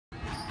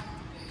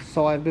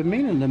So I've been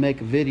meaning to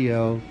make a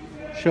video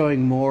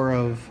showing more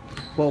of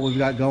what we've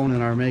got going in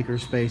our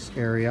makerspace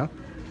area.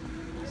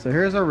 So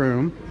here's our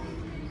room,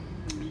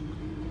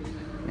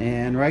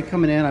 and right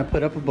coming in I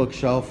put up a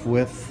bookshelf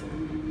with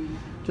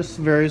just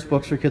various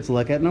books for kids to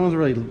look at. No one's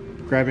really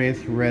grabbed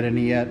anything, read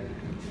any yet.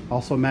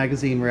 Also a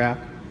magazine rack.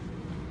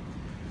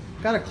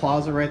 Got a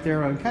closet right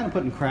there. I'm kind of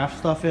putting craft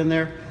stuff in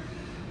there.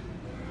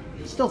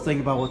 Still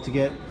thinking about what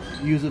to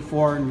use it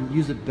for and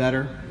use it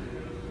better.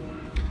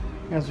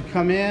 As we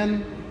come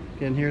in,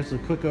 again, here's a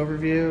quick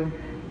overview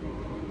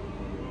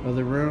of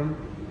the room.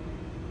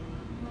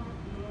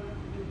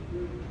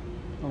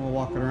 I'm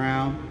walking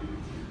around.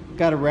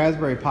 Got a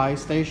Raspberry Pi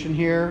station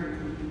here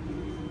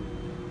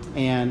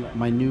and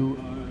my new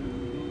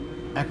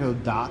Echo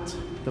Dot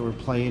that we're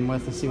playing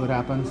with to see what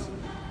happens.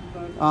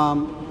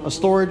 A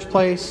storage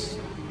place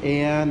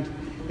and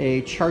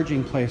a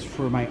charging place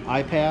for my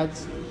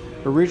iPads.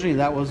 Originally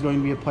that was going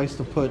to be a place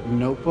to put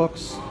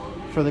notebooks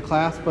for the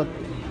class, but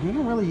we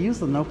don't really use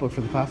the notebook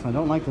for the class, and I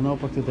don't like the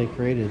notebook that they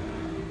created.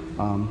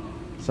 And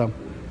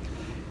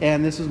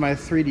this is my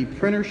 3D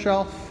printer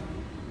shelf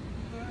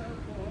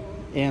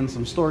and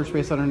some storage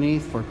space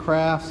underneath for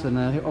crafts, and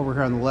then over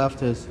here on the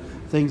left is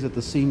things that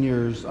the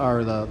seniors,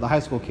 or the high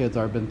school kids,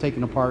 have been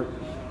taking apart,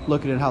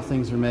 looking at how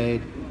things are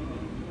made.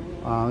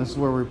 This is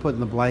where we're putting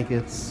the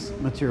blankets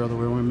material that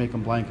we're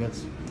making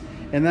blankets.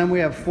 And then we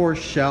have 4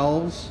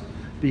 shelves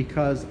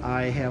because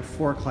I have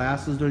 4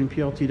 classes doing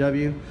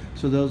PLTW.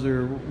 So those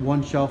are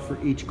 1 shelf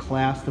for each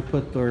class to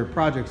put their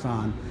projects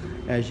on,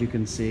 as you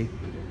can see.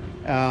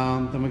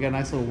 Then we got a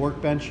nice little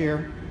workbench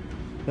here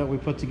that we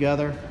put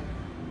together.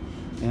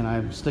 And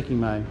I'm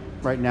sticking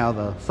right now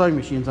the sewing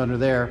machines under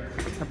there.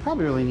 I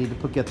probably really need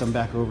to get them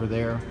back over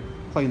there,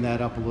 clean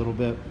that up a little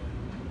bit.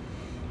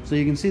 So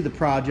you can see the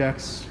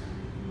projects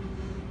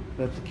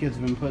that the kids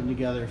have been putting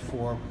together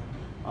for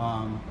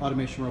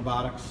automation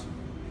robotics.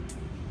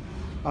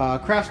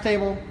 Crafts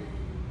table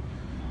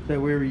that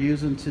we were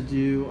using to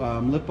do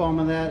lip balm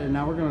on that, and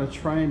now we're going to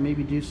try and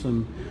maybe do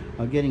some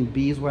getting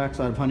beeswax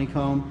out of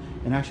honeycomb,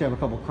 and actually have a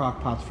couple crock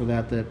pots for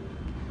that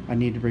I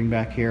need to bring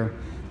back here.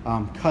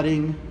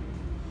 Cutting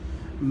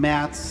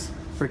mats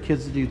for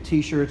kids to do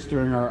t-shirts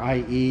during our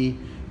IE.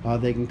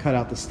 They can cut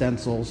out the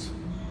stencils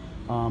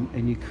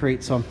and you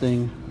create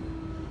something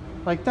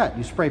like that.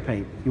 You spray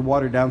paint. You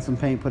water down some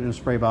paint, put it in a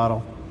spray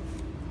bottle.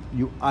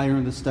 You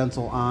iron the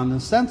stencil on.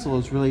 The stencil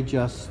is really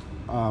just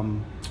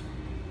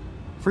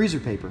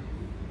freezer paper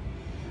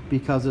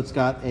because it's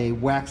got a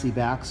waxy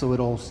back, so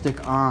it'll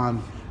stick on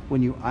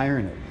when you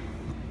iron it.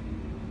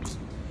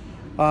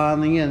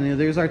 And again,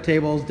 there's our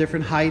tables,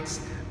 different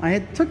heights. I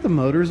took the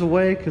motors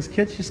away because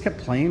kids just kept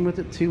playing with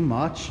it too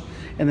much,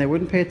 and they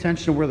wouldn't pay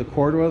attention to where the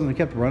cord was, and they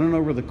kept running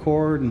over the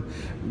cord and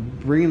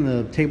bringing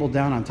the table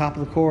down on top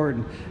of the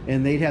cord,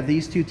 and they'd have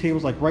these 2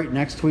 tables like right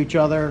next to each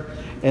other,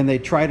 and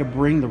they'd try to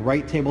bring the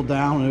right table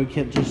down, and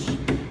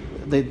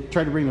they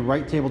tried to bring the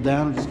right table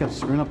down and just kept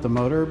screwing up the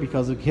motor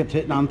because it kept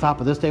hitting on top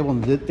of this table,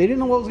 and they didn't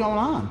know what was going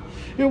on.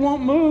 It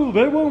won't move,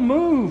 it won't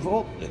move.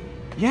 Oh,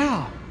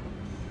 yeah.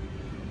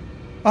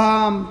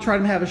 Tried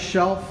to have a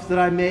shelf that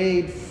I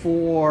made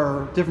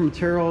for different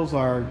materials,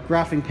 our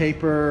graphing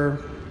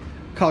paper,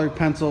 colored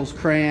pencils,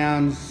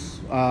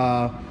 crayons,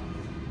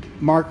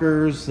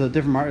 markers, the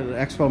different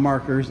expo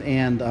markers,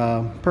 and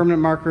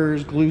permanent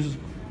markers, glue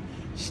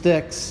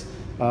sticks.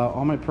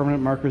 All my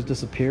permanent markers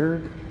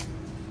disappeared,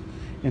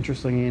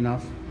 interestingly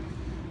enough.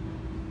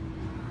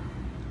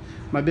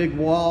 My big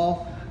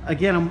wall,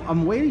 again,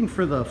 I'm waiting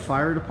for the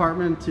fire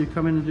department to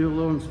come in and do a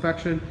little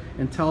inspection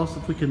and tell us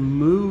if we can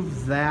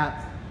move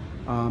that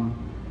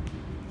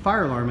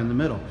fire alarm in the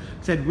middle.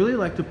 So I'd really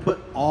like to put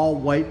all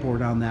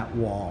whiteboard on that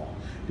wall,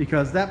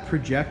 because that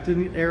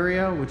projected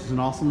area, which is an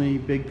awesomely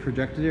big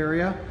projected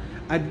area,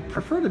 I'd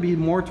prefer to be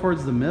more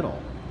towards the middle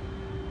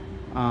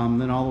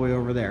than all the way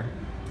over there.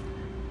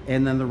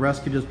 And then the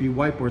rest could just be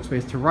whiteboard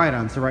space to write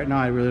on. So right now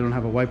I really don't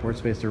have a whiteboard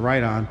space to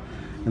write on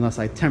unless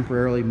I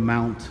temporarily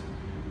mount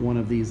one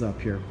of these up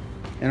here.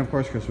 And of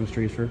course Christmas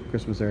trees for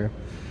Christmas area.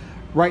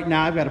 Right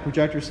now I've got a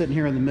projector sitting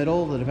here in the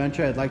middle that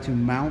eventually I'd like to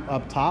mount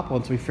up top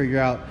once we figure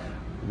out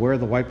where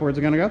the whiteboards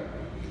are going to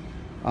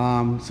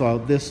go. So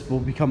this will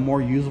become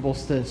more usable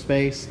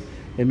space,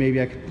 and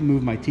maybe I could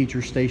move my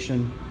teacher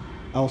station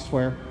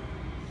elsewhere.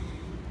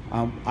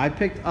 I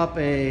picked up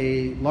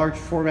a large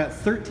format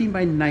 13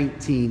 by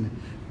 19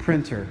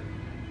 printer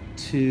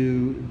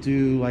to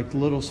do like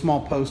little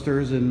small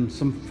posters and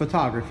some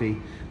photography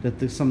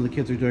that some of the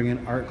kids are doing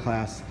in art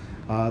class.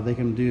 They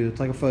can do, it's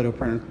like a photo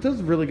printer. It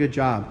does a really good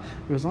job.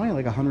 It was only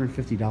like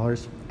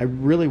 $150. I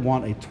really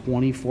want a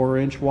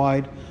 24-inch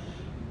wide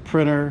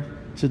printer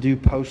to do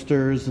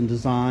posters and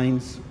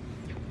designs.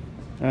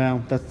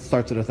 Well, that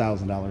starts at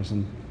 $1,000,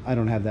 and I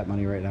don't have that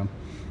money right now.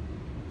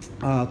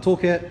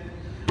 Toolkit.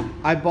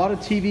 I bought a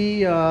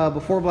TV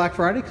before Black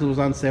Friday because it was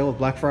on sale with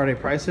Black Friday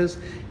prices,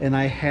 and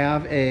I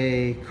have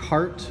a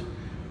cart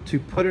to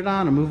put it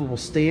on, a movable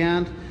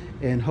stand,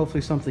 and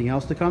hopefully something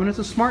else to come. And it's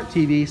a smart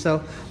TV,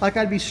 so like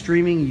I'd be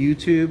streaming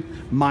YouTube,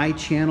 my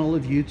channel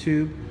of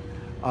YouTube,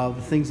 of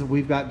the things that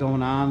we've got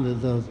going on,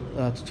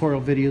 the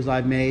tutorial videos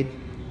I've made.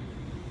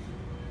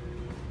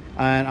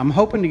 And I'm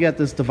hoping to get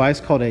this device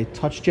called a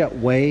TouchJet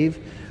Wave,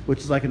 which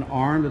is like an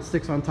arm that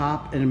sticks on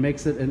top and it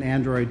makes it an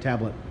Android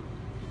tablet.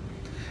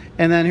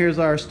 And then here's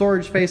our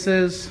storage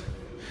spaces,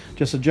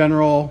 just a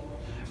general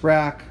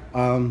rack.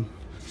 Some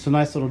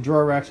nice little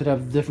drawer racks that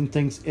have different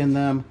things in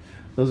them.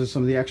 Those are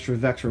some of the extra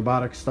Vex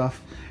Robotics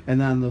stuff. And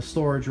then the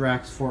storage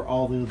racks for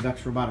all the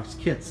Vex Robotics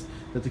kits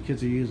that the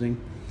kids are using.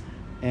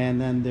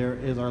 And then there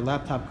is our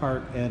laptop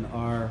cart and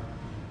our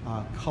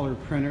color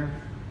printer,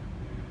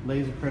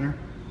 laser printer.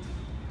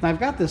 Now I've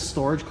got this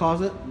storage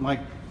closet, like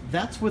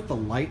that's with the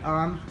light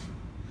on.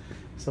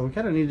 So we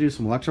kind of need to do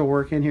some electrical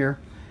work in here.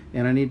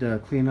 And I need to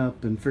clean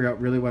up and figure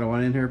out really what I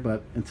want in here.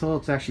 But until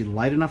it's actually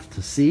light enough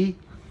to see,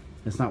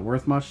 it's not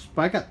worth much.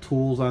 But I got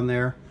tools on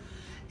there.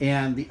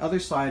 And the other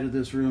side of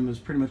this room is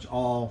pretty much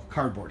all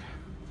cardboard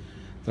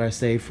that I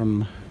saved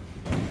from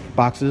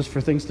boxes for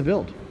things to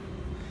build.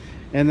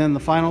 And then the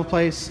final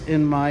place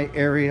in my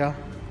area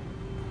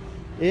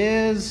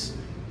is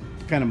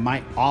kind of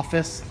my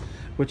office,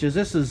 which is,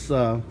 this is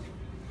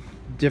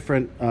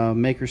different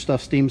maker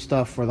stuff, STEAM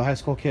stuff for the high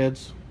school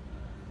kids.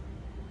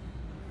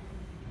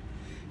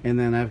 And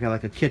then I've got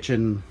like a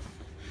kitchen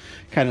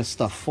kind of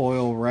stuff,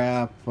 foil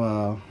wrap,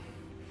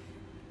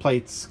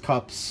 plates,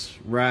 cups,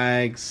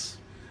 rags,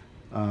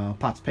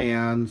 pots,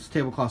 pans,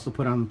 tablecloths to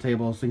put on the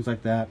tables, things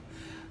like that.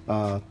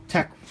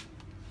 Tech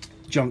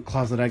junk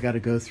closet I got to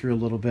go through a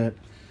little bit.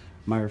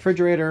 My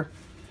refrigerator,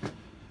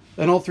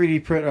 an old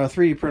 3D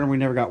printer we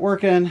never got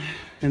working,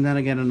 and then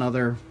again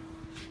another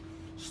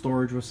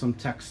storage with some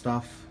tech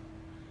stuff.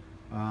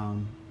 A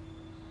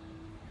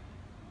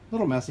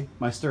little messy.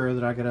 My stereo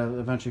that I gotta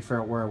eventually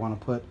figure out where I want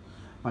to put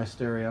my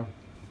stereo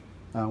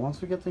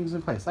once we get things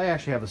in place. I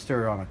actually have a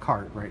stereo on a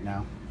cart right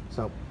now.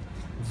 So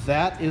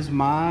that is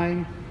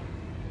my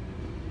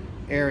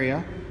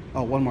area.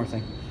 Oh, one more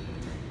thing.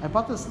 I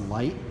bought this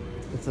light.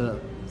 It's a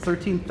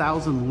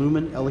 13,000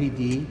 lumen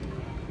LED.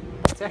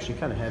 It's actually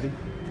kind of heavy.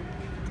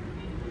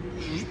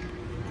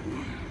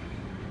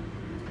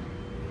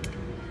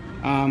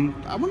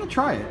 I want to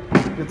try it.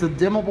 It's a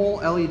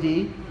dimmable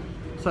LED.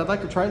 So I'd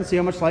like to try it and see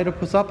how much light it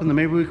puts up, and then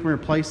maybe we can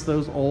replace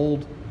those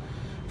old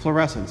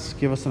fluorescents.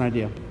 Give us an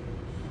idea.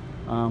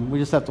 We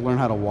just have to learn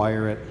how to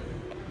wire it,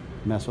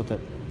 mess with it.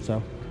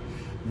 So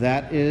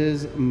that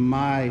is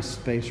my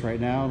space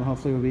right now, and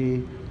hopefully we'll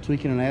be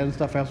tweaking and adding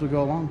stuff as we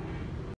go along.